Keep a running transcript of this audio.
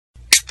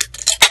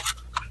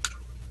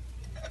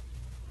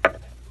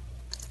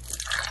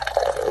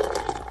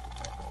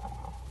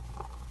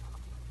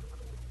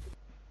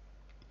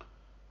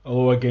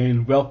hello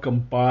again, welcome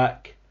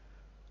back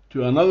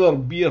to another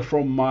beer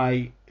from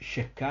my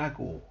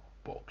Chicago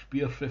box,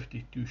 Beer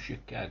 52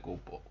 Chicago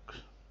box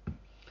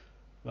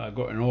that I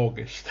got in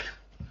August.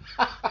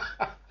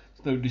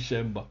 It's now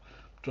December,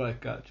 try to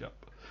catch up.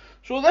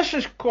 So this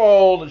is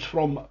called, it's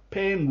from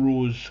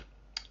Penrose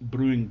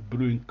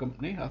Brewing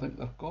Company, I think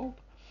they're called,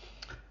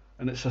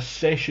 and it's a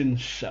session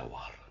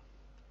sour,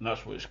 and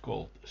that's what it's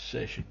called,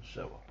 session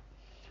sour.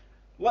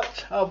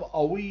 Let's have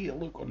a wee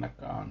look on the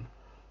can.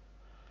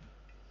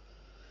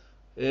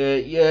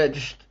 Yeah,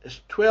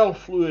 it's 12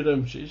 fluid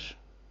ounces.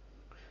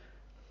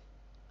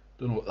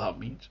 Don't know what that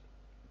means.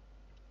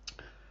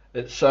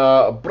 It's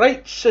a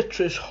bright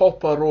citrus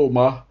hop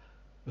aroma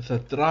with a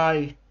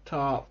dry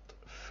tart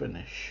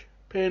finish.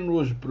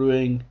 Penrose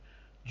Brewing,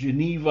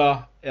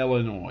 Geneva,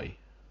 Illinois.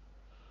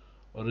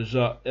 Or is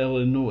that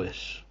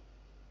Illinois?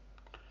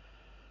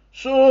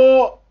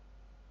 So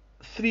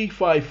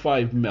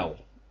 355ml.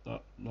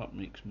 That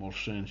makes more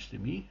sense to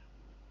me.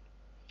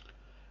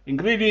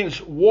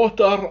 Ingredients: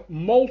 water,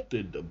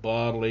 malted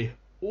barley,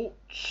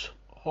 oats,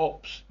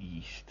 hops,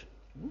 yeast.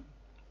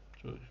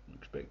 So I'm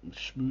expecting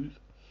smooth.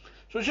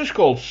 So it's just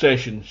called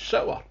session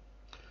sour.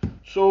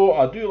 So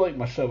I do like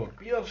my sour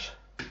beers.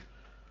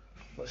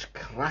 Let's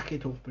crack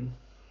it open.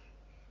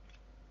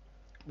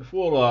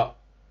 Before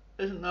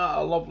that, isn't that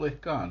a lovely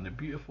can? The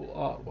beautiful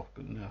artwork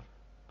in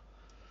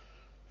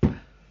there.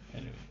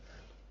 Anyway,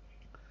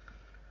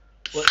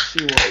 let's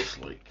see what it's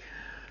like.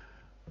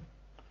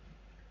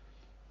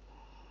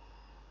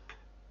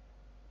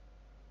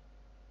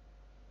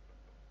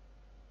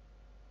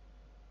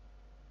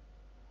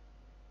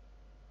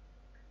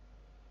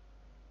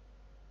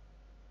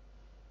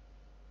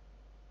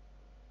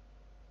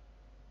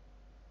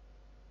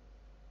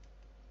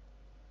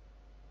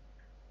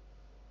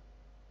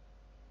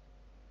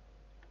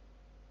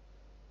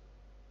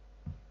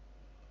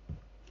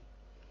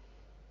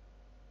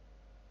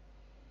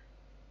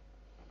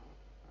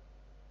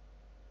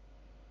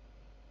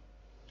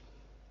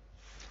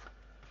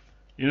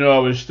 You know, I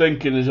was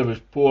thinking as I was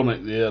pouring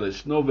it there,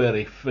 it's not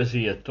very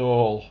fizzy at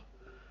all.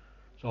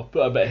 So I'll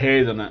put a bit of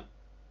head in it.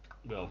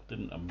 Well,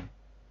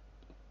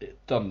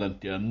 it turned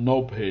into a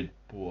knobhead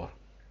pour.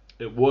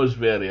 It was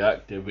very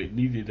active, it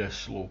needed a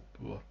slow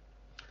pour.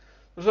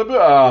 There's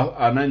about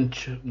an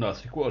inch, no,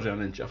 3/4 of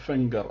an inch, a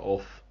finger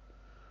of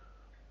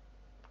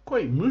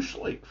quite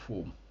mousse-like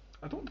foam.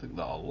 I don't think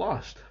that'll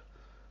last.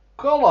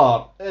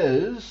 Colour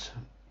is...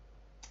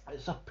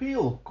 it's a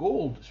pale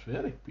gold, it's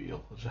very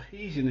pale. There's a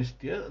haziness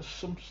to it, there's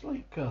some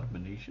slight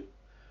carbonation,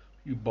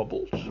 a few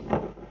bubbles.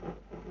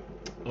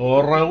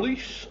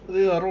 Release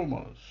the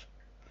aromas.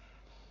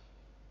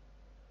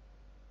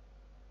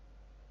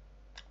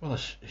 Well,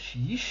 it's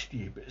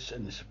yeasty, but it's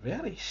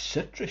very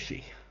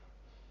citrusy.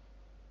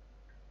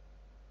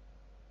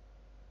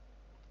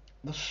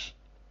 There's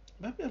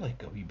maybe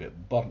like a wee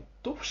bit burnt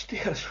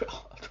toasty as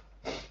well.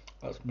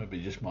 That's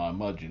maybe just my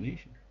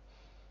imagination.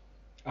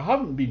 I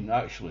haven't been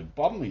actually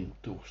burning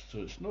toast, so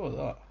it's not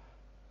that.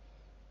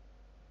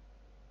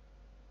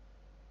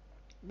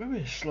 Maybe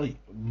a slight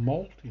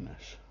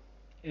maltiness.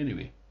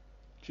 Anyway,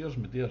 cheers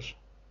my dears.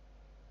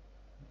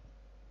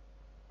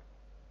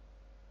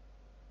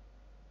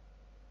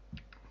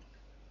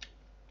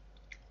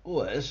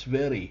 Oh, it is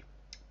very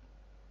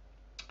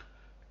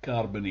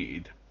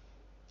carbonated.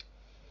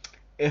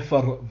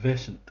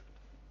 Effervescent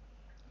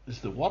is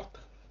the word.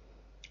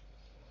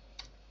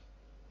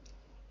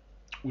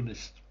 When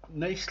it's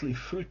nicely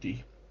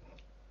fruity,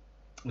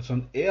 there's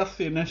an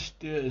earthiness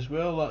to it as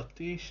well, that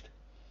taste,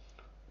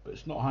 but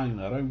it's not hanging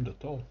around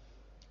at all.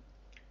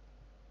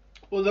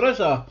 Well,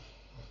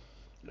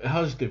 it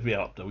has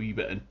developed a wee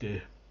bit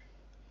into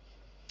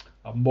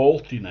a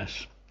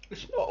maltiness.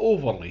 It's not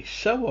overly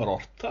sour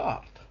or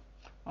tart.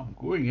 I'm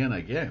going in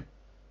again.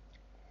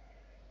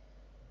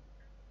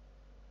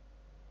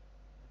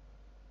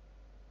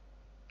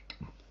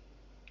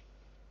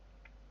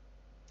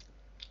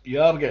 You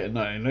are getting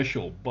that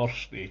initial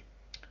bursty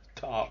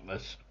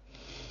tartness,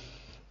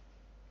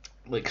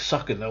 like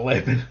sucking the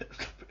lemon.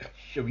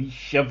 A wee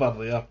shiver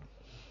there.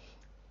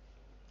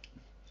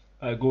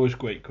 It goes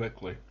quite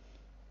quickly.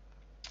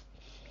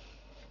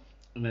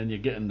 And then you're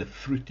getting the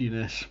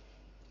fruitiness,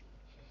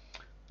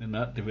 and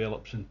that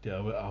develops into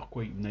a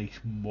quite nice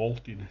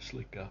maltiness,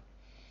 like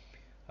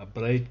a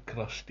bread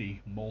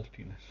crusty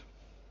maltiness.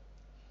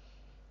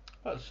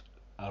 That's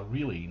a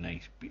really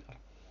nice beer.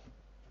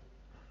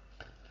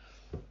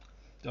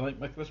 Do you like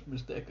my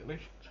Christmas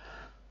decorations?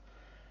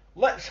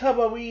 Let's have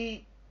a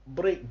wee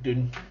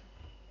breakdown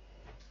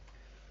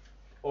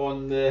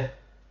on the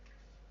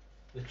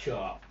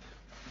chart.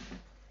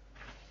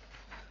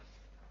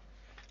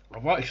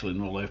 I've actually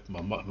not left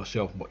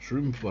myself much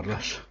room for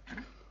this.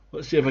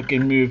 Let's see if I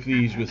can move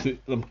these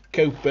without them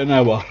cowping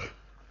our.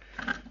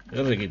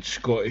 There's a good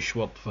Scottish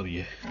word for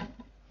you.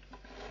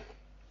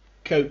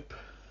 Cowp.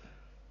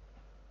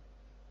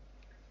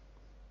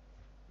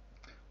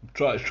 I'm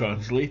trying to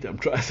translate it. I'm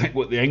trying to think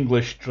what the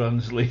English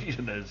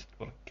translation is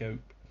for cowp.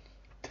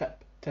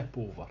 Tip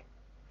over.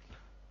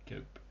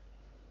 Cowp.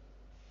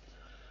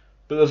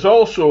 But there's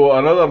also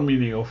another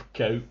meaning of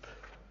cowp,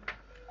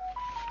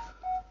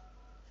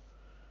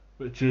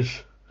 which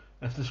is,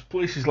 if this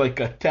place is like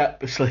a tip,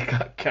 it's like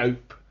a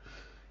cowp.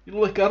 You know,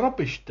 like a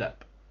rubbish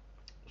tip.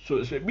 So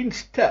it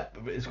means tip,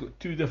 but it's got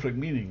two different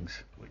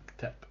meanings, like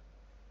tip.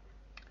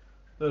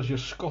 There's your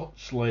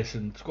Scottish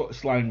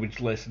language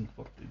lesson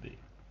for today.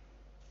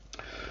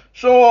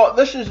 So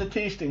this is a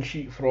tasting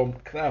sheet from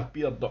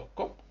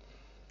craftbeer.com,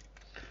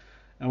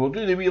 and we'll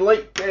do the wee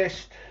light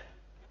test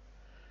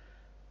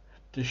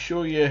to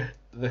show you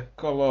the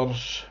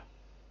colours.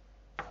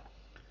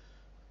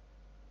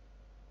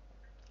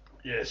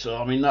 Yeah,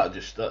 so I mean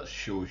that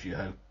shows you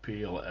how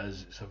pale it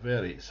is. It's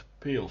a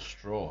pale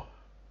straw.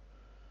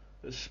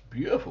 It's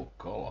beautiful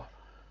colour.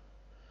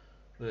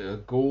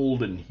 The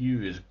golden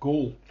hue is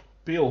gold,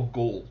 pale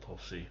gold, I'll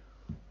say.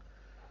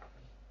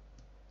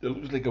 It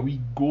looks like a wee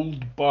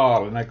gold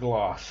bar in a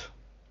glass.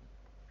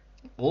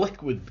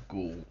 Liquid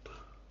gold.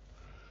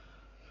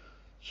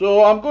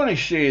 So I'm going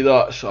to say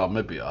that's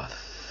maybe a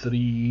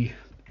 3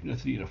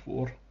 or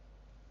 4.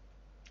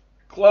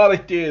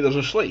 Clarity, there's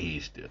a slight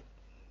haze to it.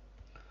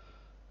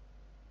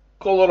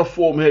 Colour of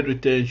foam head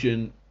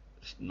retention,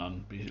 it's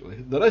none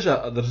basically. There's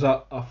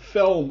a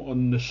film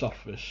on the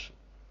surface,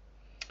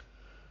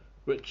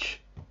 but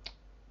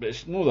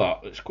it's not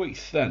that, it's quite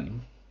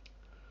thin.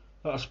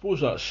 I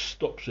suppose that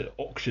stops it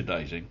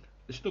oxidising.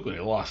 It's not going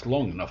to last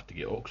long enough to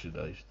get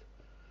oxidised.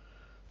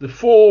 The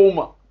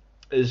foam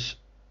is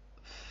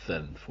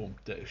thin, foam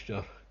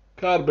texture.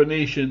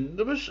 Carbonation,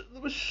 there was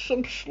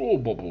some slow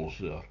bubbles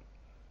there.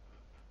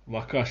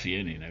 Well, I can't see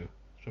any now,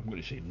 so I'm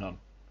going to say none.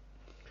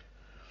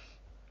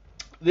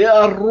 The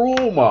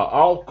aroma,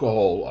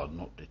 alcohol are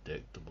not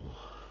detectable.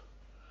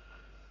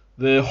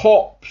 The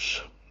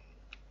hops,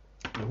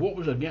 what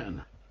was I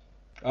getting?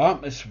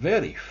 It's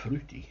very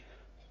fruity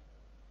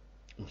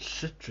and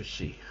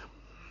citrusy.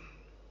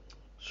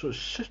 So it's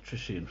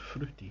citrusy and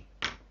fruity.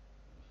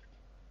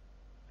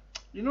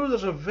 You know,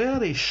 there's a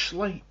very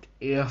slight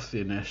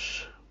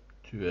earthiness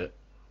to it.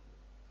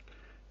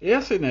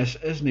 Earthiness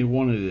isn't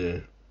one of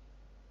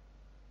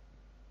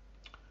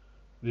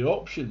the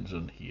options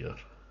on here.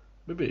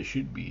 Maybe it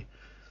should be.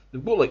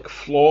 They've got like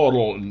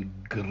floral and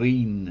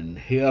green and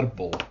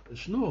herbal.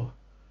 It's not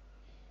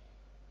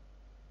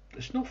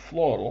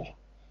floral.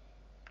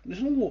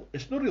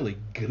 It's not really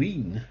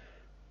green.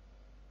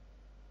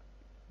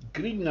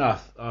 Green I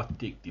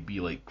take to be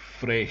like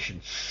fresh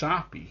and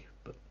sappy,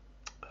 but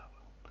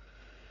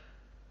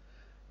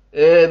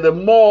the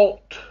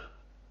malt,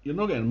 you're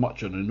not getting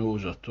much on the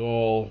nose at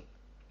all.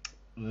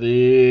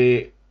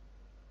 The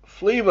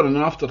flavour and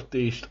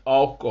aftertaste,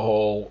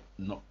 alcohol,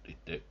 not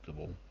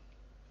detectable.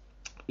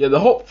 Yeah, the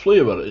hop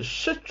flavour is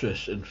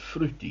citrus and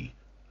fruity.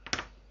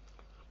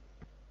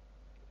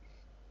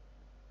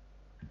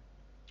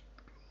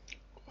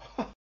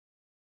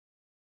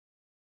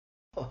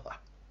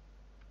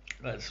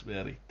 That's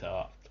very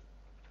tart,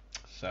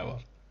 sour.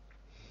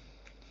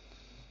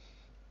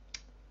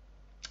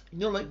 You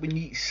know, like when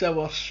you eat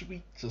sour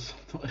sweets or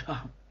something like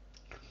that.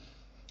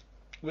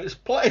 But it's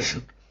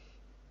pleasant,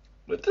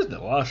 but it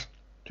doesn't last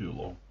too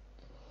long.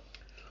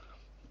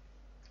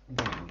 I'm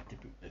going to need to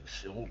put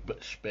this little bit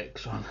of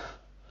specs on.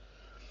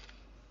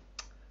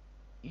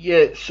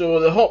 Yeah, so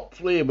the hop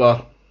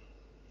flavour,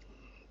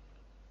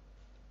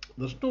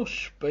 there's no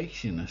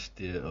spiciness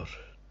to it.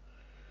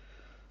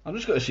 I'm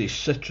just going to say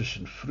citrus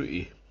and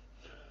fruity.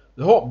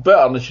 The hop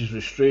bitterness is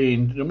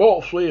restrained. The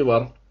malt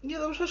flavour, yeah,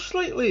 there was a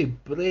slightly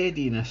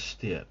breadiness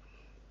to it.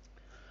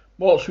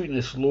 Malt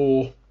sweetness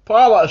low.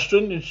 Palate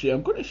astringency,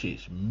 I'm going to say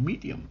it's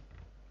medium.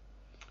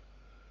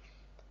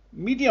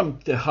 Medium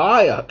to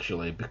high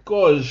actually,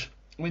 because,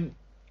 I mean,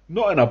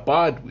 not in a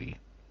bad way.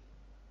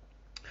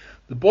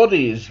 The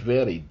body is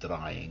very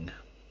drying.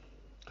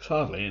 There's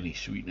hardly any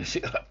sweetness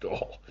here at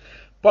all.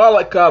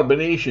 Palate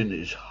carbonation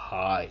is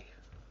high.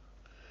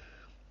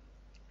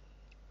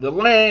 The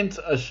length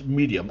is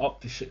medium,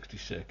 up to 60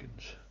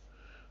 seconds.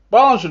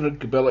 Balance and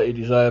drinkability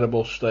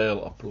desirable,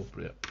 style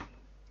appropriate.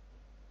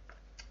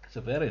 It's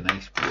a very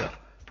nice beer.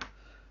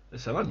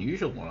 It's an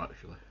unusual one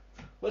actually.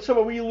 Let's have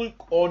a wee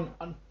look on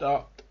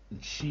Untapped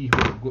and see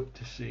what I've got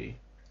to say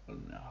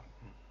on there.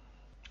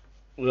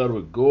 There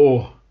we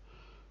go.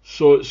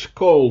 So it's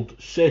called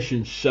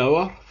Session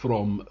Sour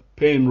from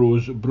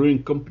Penrose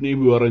Brewing Company,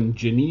 who are in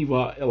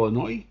Geneva,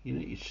 Illinois,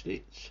 United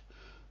States.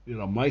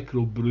 We're a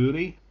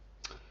microbrewery.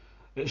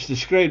 It's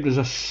described as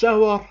a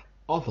sour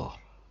other.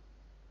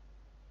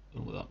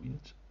 Don't know what that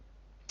means.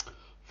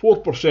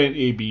 4%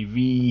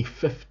 ABV,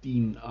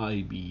 15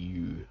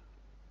 IBU.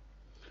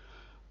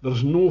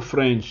 There's no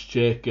French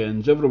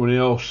check-ins. Everyone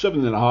else,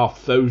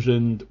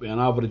 7,500 with an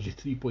average of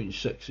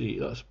 3.68.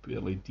 That's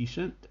fairly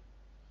decent.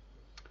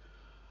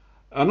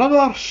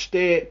 Another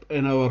step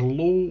in our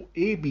low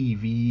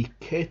ABV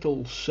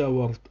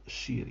kettle-soured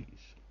series.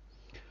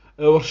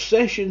 Our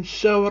Session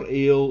Sour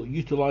Ale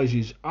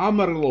utilises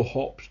Amarillo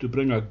hops to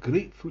bring a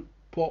grapefruit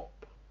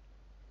pop,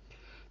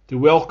 to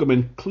welcome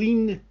in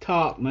clean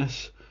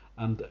tartness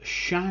and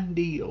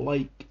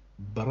shandy-like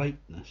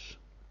brightness.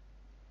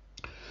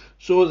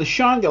 So the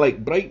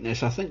shandy-like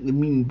brightness, I think they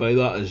mean by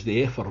that is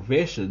the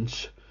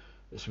effervescence.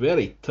 It's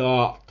very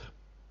tart.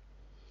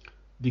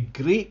 The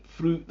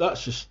grapefruit,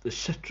 that's just the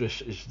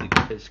citrus is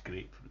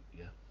grapefruit,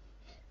 yeah.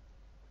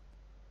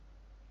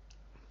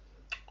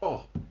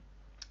 Oh,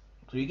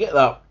 so you get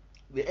that.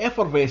 The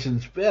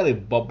effervescence, very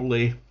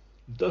bubbly.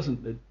 It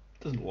doesn't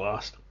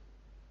last.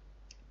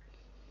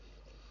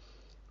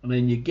 And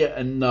then you get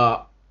in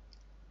that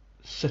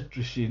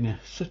citrusiness,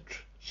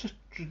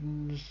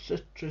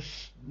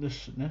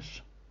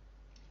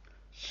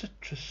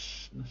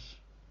 citrusness,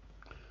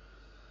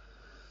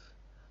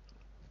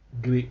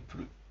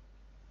 grapefruit.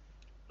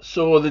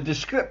 So the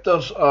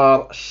descriptors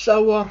are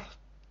sour,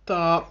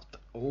 tart,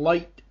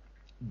 light,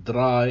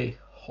 dry,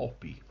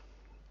 hoppy.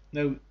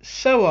 Now,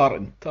 sour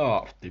and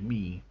tart to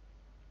me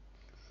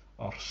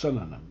are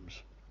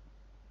synonyms.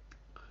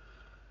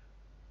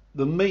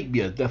 There might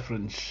be a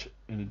difference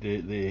in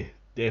the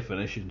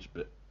definitions,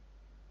 but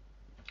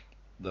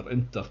they're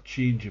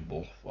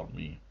interchangeable for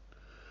me.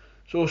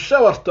 So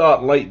sour,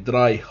 tart, light,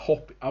 dry,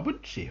 hoppy. I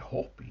wouldn't say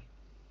hoppy.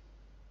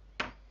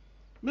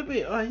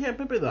 Maybe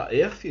maybe that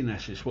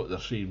earthiness is what they're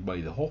saying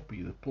by the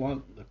hoppy, the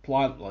plant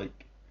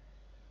like.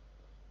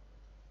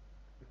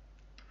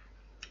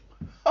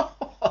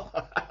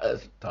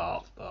 It's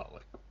tart,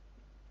 like.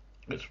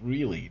 It's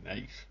really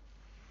nice.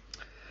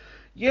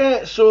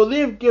 Yeah, so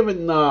they've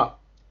given that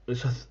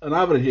it's an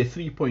average of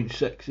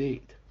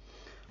 3.68.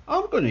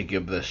 I'm going to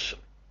give this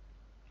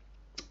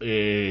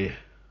a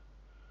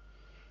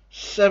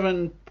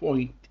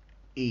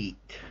 7.8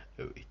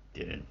 out of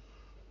 10.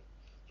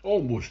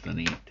 Almost an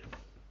 8.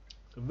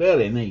 It's a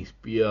very nice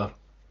beer.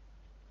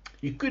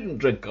 You couldn't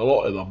drink a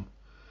lot of them,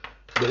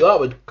 but that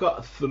would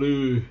cut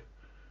through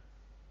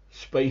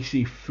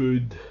spicy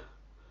food.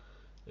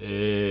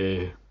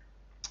 You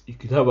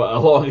could have it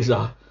along as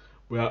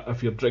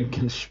if you're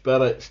drinking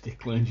spirits to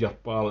cleanse your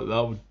palate,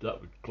 that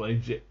would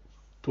cleanse it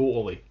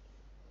totally.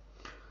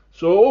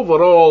 So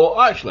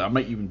overall, actually I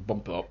might even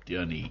bump it up to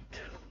an 8.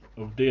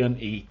 I'll do an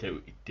 8 out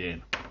of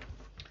 10.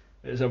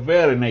 It's a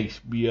very nice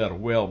beer,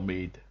 well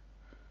made.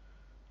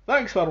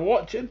 Thanks for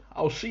watching.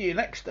 I'll see you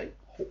next time,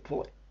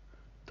 hopefully.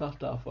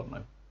 Ta-ta for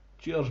now.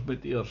 Cheers, my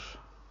dears.